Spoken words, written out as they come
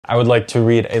I would like to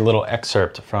read a little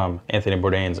excerpt from Anthony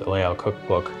Bourdain's layout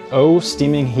cookbook. "O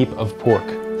steaming heap of pork,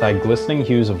 thy glistening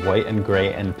hues of white and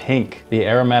gray and pink, the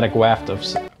aromatic waft of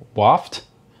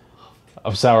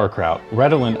sauerkraut,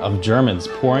 redolent of Germans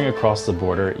pouring across the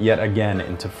border yet again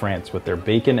into France with their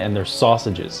bacon and their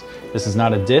sausages. This is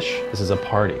not a dish, this is a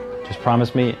party. Just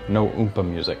promise me no Oompa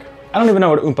music." I don't even know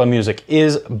what Oompa music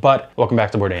is, but welcome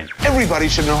back to Bourdain. Everybody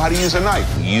should know how to use a knife.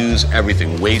 Use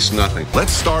everything, waste nothing.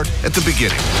 Let's start at the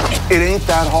beginning. It ain't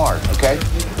that hard, okay?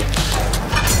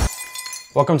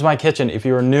 Welcome to my kitchen. If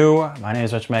you are new, my name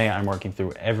is Rich May. I'm working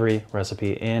through every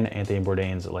recipe in Anthony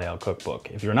Bourdain's layout cookbook.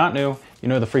 If you're not new, you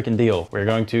know the freaking deal. We're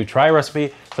going to try a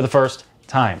recipe for the first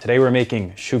time. Today we're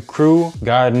making Choucroute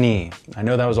Garnie. I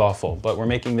know that was awful, but we're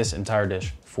making this entire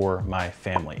dish for my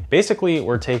family. Basically,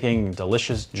 we're taking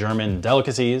delicious German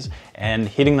delicacies and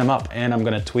heating them up, and I'm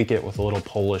gonna tweak it with a little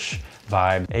Polish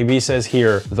vibe. AB says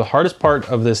here, the hardest part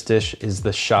of this dish is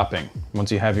the shopping.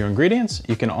 Once you have your ingredients,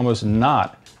 you can almost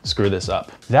not screw this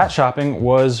up. That shopping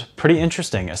was pretty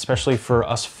interesting, especially for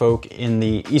us folk in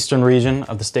the eastern region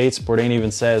of the States. Bourdain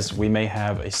even says we may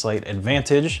have a slight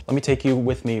advantage. Let me take you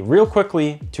with me real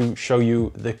quickly to show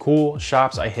you the cool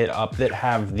shops I hit up that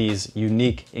have these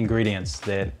unique ingredients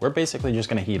that we're basically just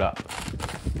gonna heat up.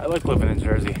 I like living in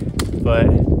Jersey, but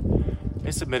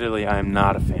this admittedly I am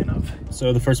not a fan of.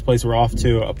 So the first place we're off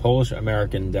to, a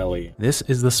Polish-American deli. This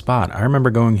is the spot. I remember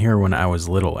going here when I was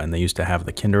little and they used to have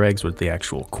the Kinder Eggs with the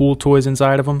actual cool toys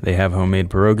inside of them. They have homemade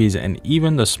pierogies and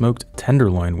even the smoked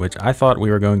tenderloin, which I thought we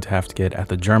were going to have to get at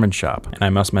the German shop. And I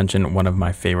must mention one of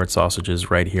my favorite sausages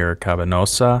right here,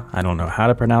 cabanosa. I don't know how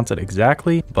to pronounce it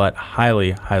exactly, but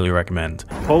highly, highly recommend.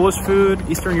 Polish food,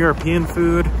 Eastern European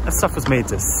food, that stuff was made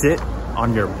to sit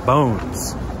on your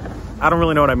bones. I don't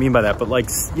really know what I mean by that, but like,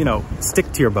 you know,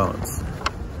 stick to your bones.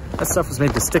 That stuff was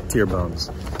made to stick to your bones.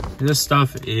 This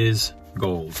stuff is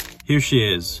gold. Here she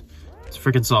is. It's a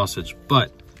freaking sausage,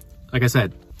 but like I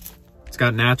said, it's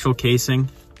got natural casing.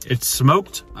 It's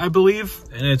smoked, I believe,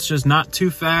 and it's just not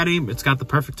too fatty. It's got the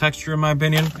perfect texture in my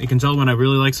opinion. You can tell when I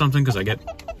really like something because I get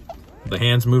the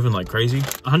hands moving like crazy.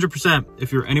 100%,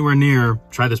 if you're anywhere near,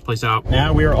 try this place out.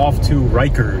 Now we are off to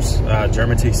Riker's, a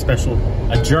German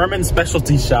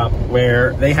specialty shop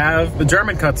where they have the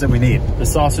German cuts that we need. The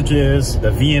sausages,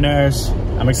 the wieners.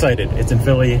 I'm excited. It's in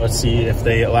Philly. Let's see if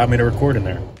they allow me to record in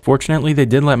there. Fortunately, they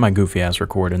did let my goofy ass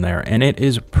record in there, and it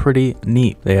is pretty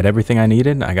neat. They had everything I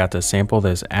needed. I got to sample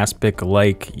this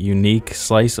aspic-like unique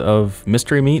slice of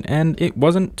mystery meat, and it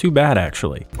wasn't too bad,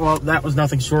 actually. Well, that was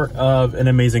nothing short of an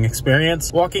amazing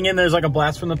experience. Walking in, there's like a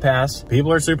blast from the past.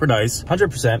 People are super nice.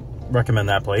 100% recommend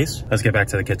that place. Let's get back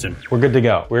to the kitchen. We're good to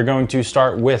go. We're going to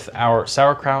start with our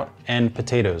sauerkraut and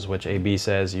potatoes, which AB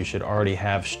says you should already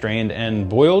have strained and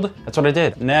boiled. That's what I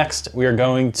did. Next, we are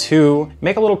going to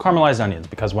make a little caramelized onions,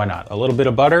 because why not? A little bit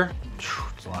of butter.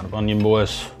 It's a lot of onion,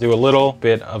 boys. Do a little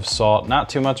bit of salt, not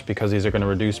too much because these are gonna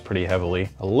reduce pretty heavily.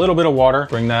 A little bit of water,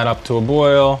 bring that up to a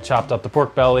boil, chopped up the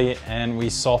pork belly, and we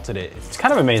salted it. It's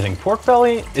kind of amazing. Pork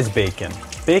belly is bacon.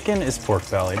 Bacon is pork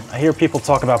belly. I hear people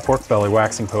talk about pork belly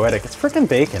waxing poetic. It's freaking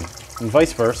bacon, and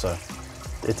vice versa.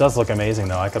 It does look amazing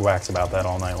though. I could wax about that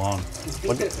all night long.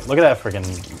 Look at that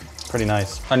freaking, pretty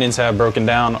nice. Onions have broken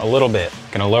down a little bit.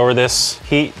 Gonna lower this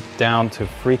heat down to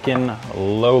freaking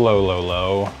low, low, low,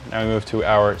 low. Now we move to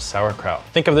our sauerkraut.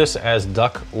 Think of this as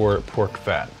duck or pork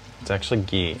fat. It's actually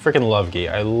ghee. Freaking love ghee.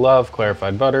 I love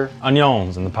clarified butter.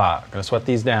 Onions in the pot. Gonna sweat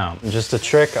these down. And just a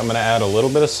trick, I'm gonna add a little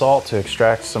bit of salt to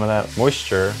extract some of that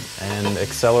moisture and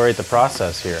accelerate the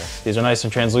process here. These are nice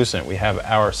and translucent. We have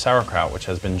our sauerkraut, which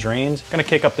has been drained. Gonna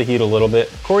kick up the heat a little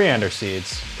bit. Coriander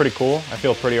seeds, pretty cool. I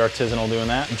feel pretty artisanal doing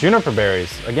that. Juniper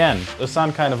berries, again, those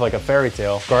sound kind of like a fairy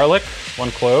tale. Garlic, 1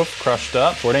 clove, crushed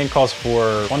up. Bourdain calls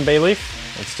for 1 bay leaf.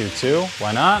 Let's do 2,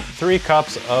 why not? 3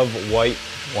 cups of white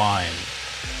wine.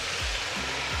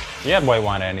 You add white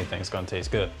wine to anything, it's gonna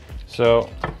taste good. So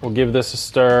we'll give this a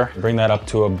stir, bring that up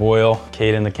to a boil.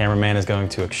 Kaden, the cameraman, is going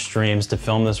to extremes to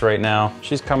film this right now.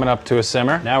 She's coming up to a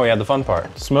simmer. Now we add the fun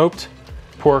part. Smoked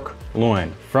pork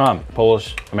loin from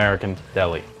Polish-American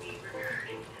deli.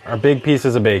 Our big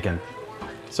pieces of bacon.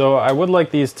 So I would like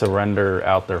these to render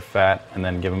out their fat and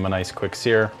then give them a nice quick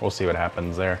sear. We'll see what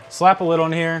happens there. Slap a lid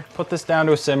on here, put this down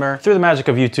to a simmer. Through the magic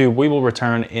of YouTube, we will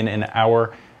return in an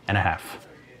hour and a half.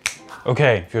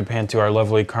 Okay, if you would pan to our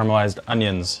lovely caramelized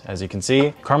onions, as you can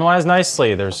see, caramelized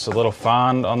nicely. There's a little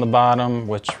fond on the bottom,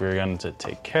 which we're going to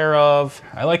take care of.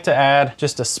 I like to add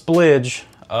just a splidge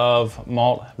of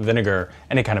malt vinegar.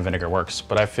 Any kind of vinegar works,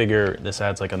 but I figure this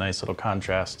adds like a nice little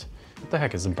contrast. What the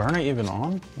heck, is the burner even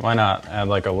on? Why not add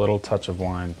like a little touch of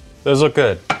wine? Those look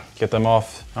good. Get them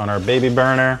off on our baby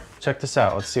burner. Check this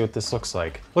out, let's see what this looks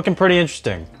like. Looking pretty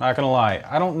interesting, not gonna lie.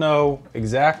 I don't know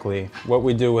exactly what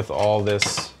we do with all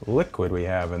this liquid we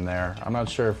have in there. I'm not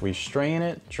sure if we strain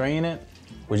it, drain it.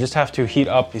 We just have to heat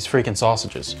up these freaking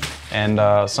sausages and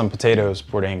some potatoes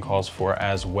Bourdain calls for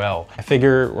as well. I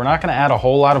figure we're not gonna add a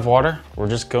whole lot of water. We're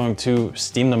just going to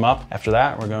steam them up. After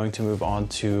that, we're going to move on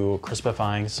to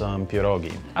crispifying some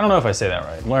pierogi. I don't know if I say that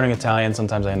right. I'm learning Italian,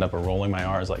 sometimes I end up rolling my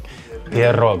R's like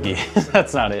pierogi.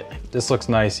 That's not it. This looks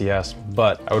nice, yes,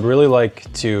 but I would really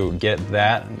like to get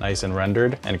that nice and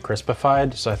rendered and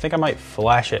crispified, so I think I might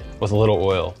flash it with a little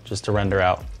oil just to render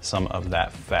out some of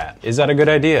that fat. Is that a good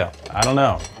idea? I don't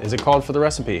know. Is it called for the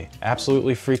recipe?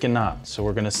 Absolutely freaking not. So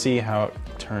we're gonna see how it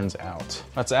turns out.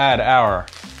 Let's add our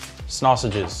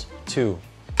sausages to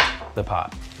the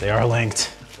pot. They are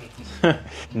linked.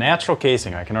 Natural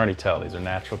casing, I can already tell. These are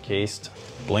natural cased.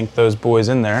 Blink those boys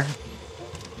in there.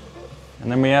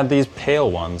 And then we add these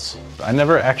pale ones. I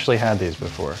never actually had these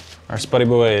before. Our spuddy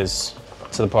boys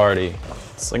to the party.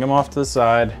 Sling them off to the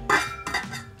side.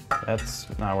 That's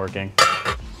not working.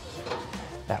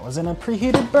 That was in a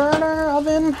preheated burner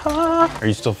oven, huh? Are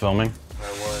you still filming?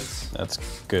 I was.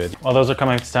 That's good. While those are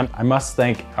coming to temp, I must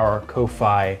thank our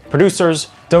Ko-Fi producers,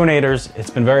 donators. It's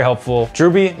been very helpful.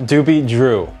 Drewby Doobie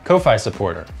Drew, Ko-Fi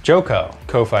supporter. Joko,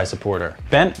 Ko-Fi supporter.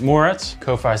 Bent Moritz,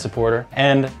 Ko-Fi supporter.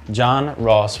 And John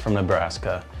Ross from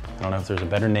Nebraska. I don't know if there's a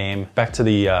better name. Back to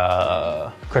the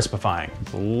crispifying.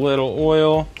 A little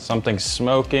oil, something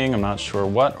smoking. I'm not sure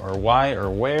what or why or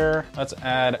where. Let's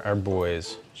add our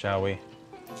boys, shall we?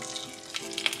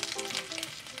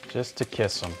 Just to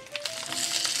kiss them.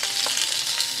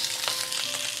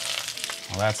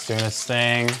 While that's doing its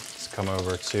thing, let's come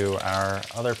over to our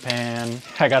other pan.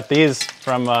 I got these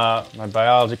from my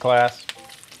biology class.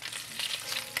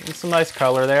 Getting some nice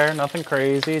color there, nothing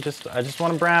crazy. I just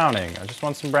want a browning. I just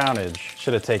want some brownage.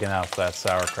 Should have taken out that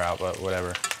sauerkraut, but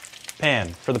whatever. Pan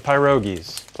for the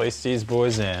pierogies. Place these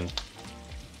boys in.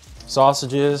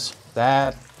 Sausages,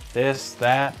 that, this,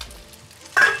 that.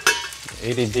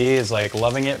 ADD is like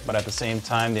loving it, but at the same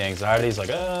time, the anxiety is like,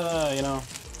 you know.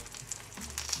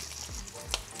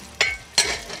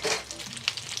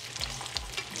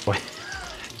 Wait.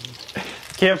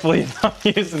 Can't believe I'm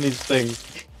using these things.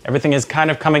 Everything is kind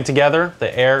of coming together.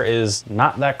 The air is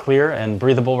not that clear and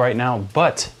breathable right now,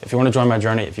 but if you want to join my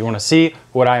journey, if you want to see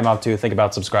what I am up to, think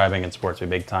about subscribing. It supports me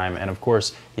big time. And of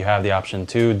course, you have the option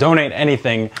to donate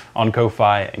anything on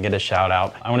Ko-Fi and get a shout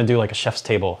out. I want to do like a chef's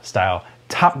table style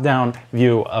top-down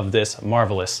view of this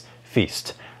marvelous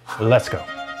feast. Let's go.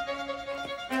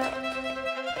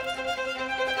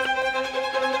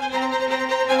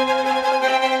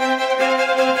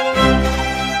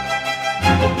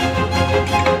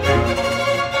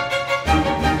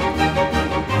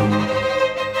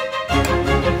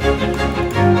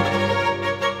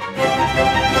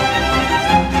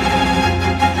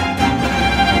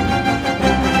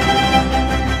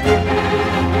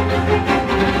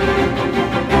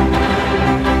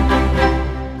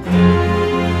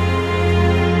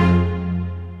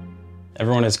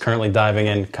 Everyone is currently diving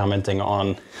in, commenting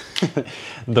on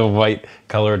the white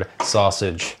colored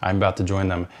sausage. I'm about to join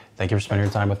them. Thank you for spending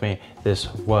your time with me.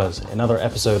 This was another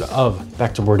episode of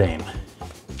Back to Bourdain.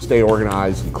 Stay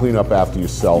organized and clean up after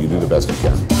yourself. You do the best you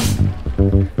can.